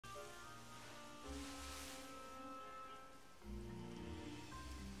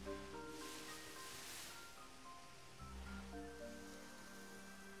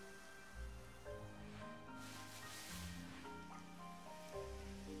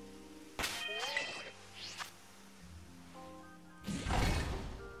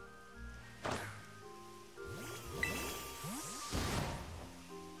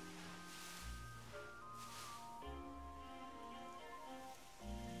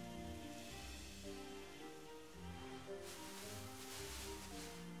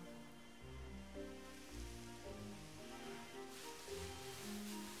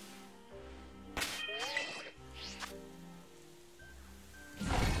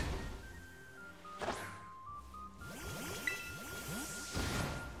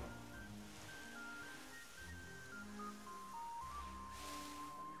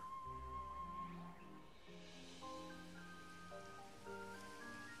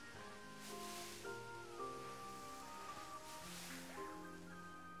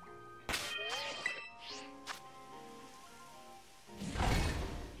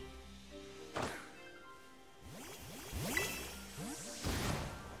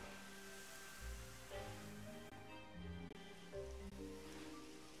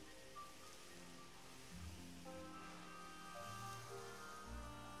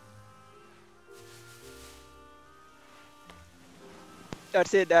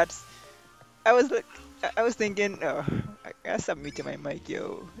That's it. That's. I was like, I was thinking. I gotta stop muting my mic,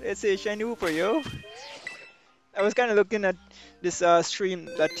 yo. Let's say shiny whooper, yo. I was kind of looking at this stream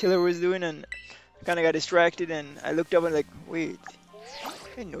that Taylor was doing, and I kind of got distracted, and I looked up and like, wait,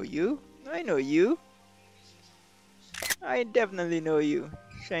 I know you. I know you. I definitely know you.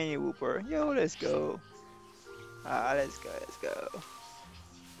 Shiny whooper. Yo, let's go. Let's go. Let's go.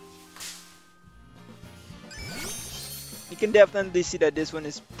 You can definitely see that this one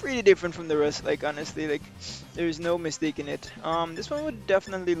is pretty different from the rest. Like honestly, like there's no mistake in it. This one would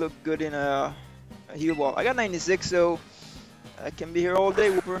definitely look good in a heal wall. I got 96, so I can be here all day,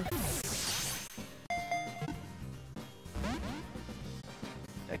 Whooper.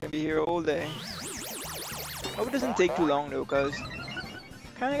 I can be here all day. Hope it doesn't take too long though, cause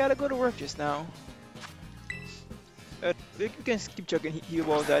kinda gotta go to work just now. But we can keep chucking heal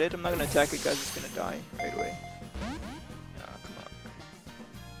balls at it. I'm not gonna attack it, cause it's gonna die right away. Come on.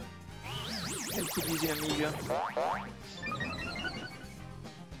 Can keep using amnesia.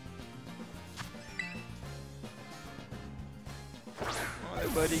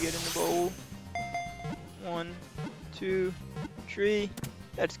 Alright, buddy, get in the bowl. 1, 2, 3.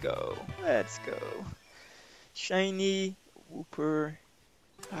 Let's go. Let's go. Shiny Whooper.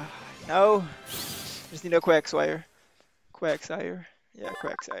 No. Just need a Quagsire. Quagsire. Yeah,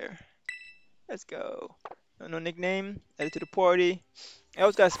 Quagsire. Let's go. No nickname. Add it to the party. I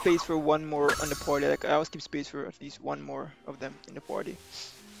always got space for one more on the party. Like I always keep space for at least one more of them in the party.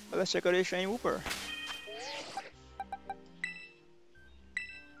 But let's check out this Shiny Whooper.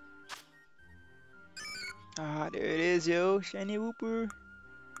 There it is, yo. Shiny Whooper.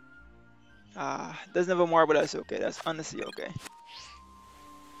 Doesn't have a more, but that's okay. That's honestly okay.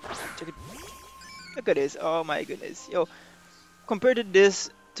 Check it. Look at this. Oh my goodness. Yo, compared to this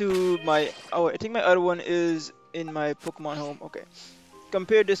to my, oh, I think my other one is in my Pokemon home. Okay.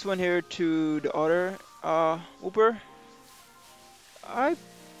 Compare this one here to the other Whooper. I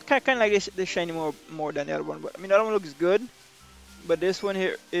kind of like this shiny more than the other one. But I mean, the other one looks good, but this one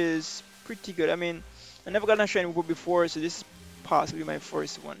here is pretty good. I mean, I never got a shiny Whooper before, so this is possibly my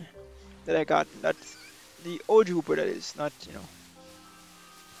first one that I got. That's the OG Whooper, that is, not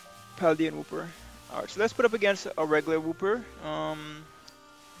Paldean Whooper. Alright, so let's put up against a regular Whooper.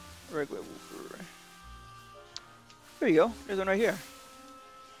 Regular Whooper. There you go. There's one right here.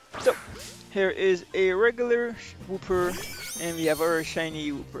 So, here is a regular Whooper, and we have our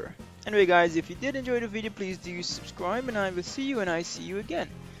shiny Whooper. Anyway guys, if you did enjoy the video, please do subscribe, and I will see you when I see you again.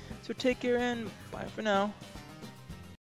 So take care and bye for now.